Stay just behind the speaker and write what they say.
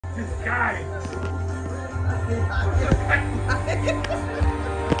this guy?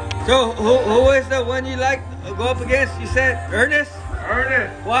 So, who is the one you like to go up against? You said Ernest?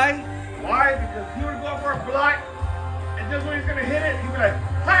 Ernest. Why? Why? Because he would go for a block, and just when he's gonna hit it, he'd be like,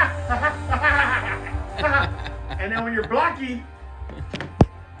 ha, ha, ha, ha, ha, ha, ha. And then when you're blocky,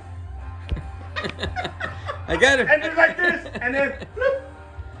 I got him. and just like this, and then, bloop.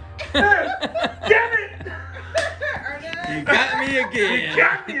 Damn it! You got me again. You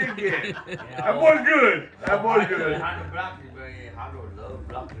got me again. That boy's good. That boy's good.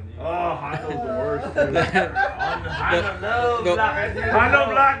 Oh, Hondo the worst. Hondo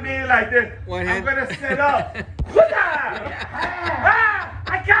blocked me like this. I'm gonna set up.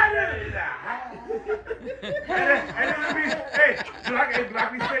 I got it. And then it'll be, hey,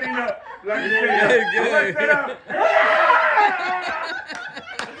 block me setting up. Block me setting up. I'm gonna set up.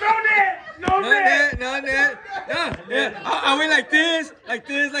 No net. No net. No. Yeah. Are we like this? Like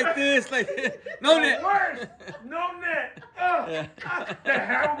this? No net. Worse. No net. Yeah. The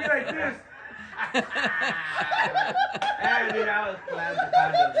hair will be like this. Dude, I was classic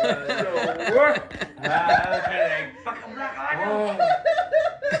Hondo, bro. What? That was like, fucking black Hondo.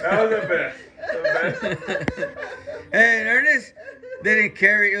 That was the best. Hey, and Ernest didn't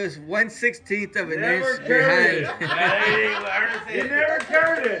carry. It was 1/16 of an inch behind. He never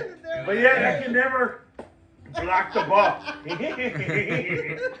carried it. But yeah, that can never block the ball. now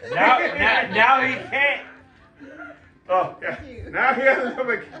he can't. Oh, yeah. Now he has a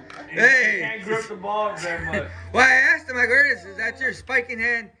Hey. He can't grip the ball very much. Well, I asked him, Ernest, is that your spiking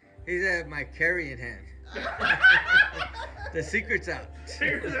hand? He said, my carrying hand. The secret's out.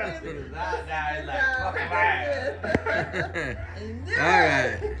 Secret's out. All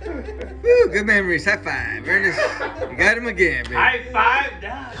right. Woo, good memories. High five. Ernest, you got him again, baby. High five.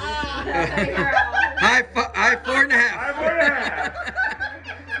 High 4.5. High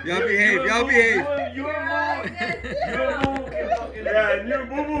 4.5. Y'all behave. Y'all behave. You and Boo. Yeah, and you and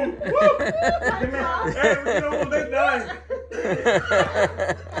Boo Boo. Woo! Hey, we almost at 9.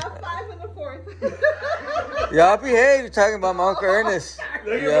 5 in the 4th. Y'all behave. You're talking about my Uncle Ernest.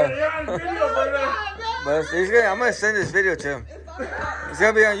 Look at Yeah. on video, brother. But I'm going to send this video to him. It's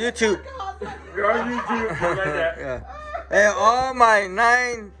going to be on YouTube. You're on YouTube. Like that. Yeah. Hey, all my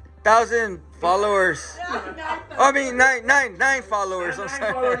 9,000 followers. I mean, nine followers. I'm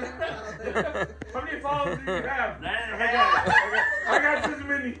sorry. How many followers do you have? I got just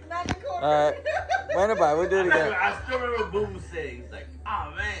many. Bueno, bye. We'll do it again. I still remember Boom saying, he's like,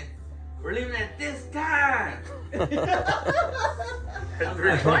 oh man, we're leaving at this time. At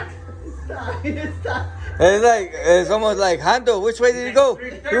 3 o'clock? It's almost like Hondo. Which way did he go?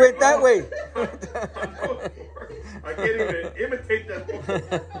 He went that way. I can't even imitate that.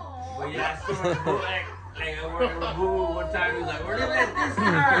 But yeah, I still remember like I worked with Boo one time. He was like, we're leaving at this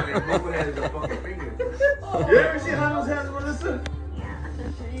time. And Boo had the fucking finger. You ever see Hondo's hands, Melissa?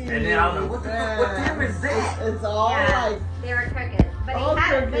 And then I was like, what time is that? It's all like. They were crooked. But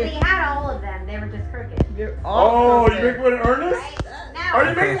he had all of them. They were just crooked. Oh, you make one of Ernest? Right? No. Are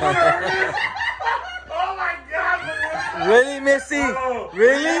you making one of Ernest? Oh my God, Melissa. Really, Missy? Oh,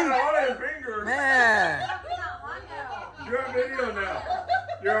 Really? yeah, all his fingers. Man. You're on video now.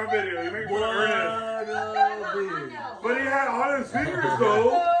 You're on video. You make one of Ernest. But he had all his fingers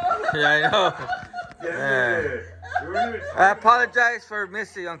though. Yeah, I know. Yeah. I apologize for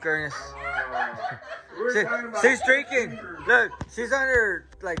Missy, Uncle Ernest. She's drinking. Look, she's on her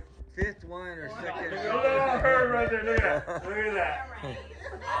like 5th one or 2nd. Look at her right there. Look at that. Look at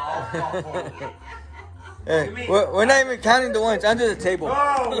that. Hey, we're not even counting the ones under the table.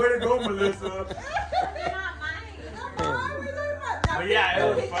 Oh, way to go, Melissa. They're not mine. But yeah,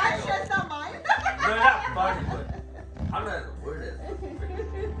 it was funny. That's not mine. No, not funny, but I'm not the word is.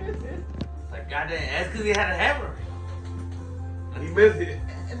 It's like, goddamn, that's because he had a hammer. He missed it.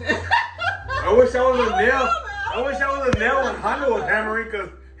 I wish I was a nail. I wish I was a nail when Hondo was hammering because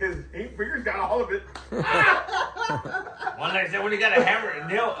his fingers got all of it. One like I said, when he got a hammer, a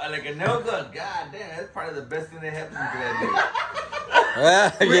nail gun, god damn, that's probably the best thing that happened to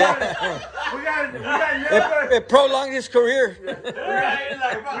that We got nail guns. It prolonged his career. dude. Right?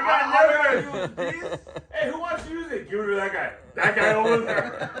 Like, We got nail guns. Hey, who wants to use it? Give it to that guy. That guy over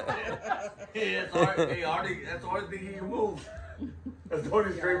there. Yeah, that's the only thing he can move. That's the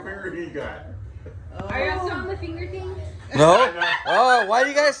only straight finger he got. Are you still on the finger thing? No? Oh, why do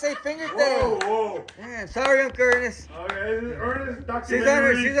you guys say finger Whoa, thing? whoa. Man, sorry, Uncle Ernest. Okay, this is Ernest She's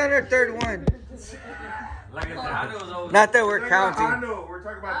documentary. on her 3rd one. Like I said, Hondo was always Not that we're We're talking about counting. Hondo. We're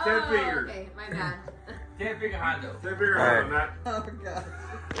talking about 10 fingers. Okay, my bad. 10 finger Hondo. 10 finger All Hondo, not. Oh, God.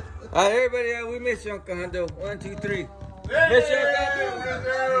 All right, everybody, we miss you, Uncle Hondo. 1, 2, 3. Hey, Miss you, Uncle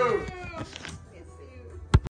Hondo.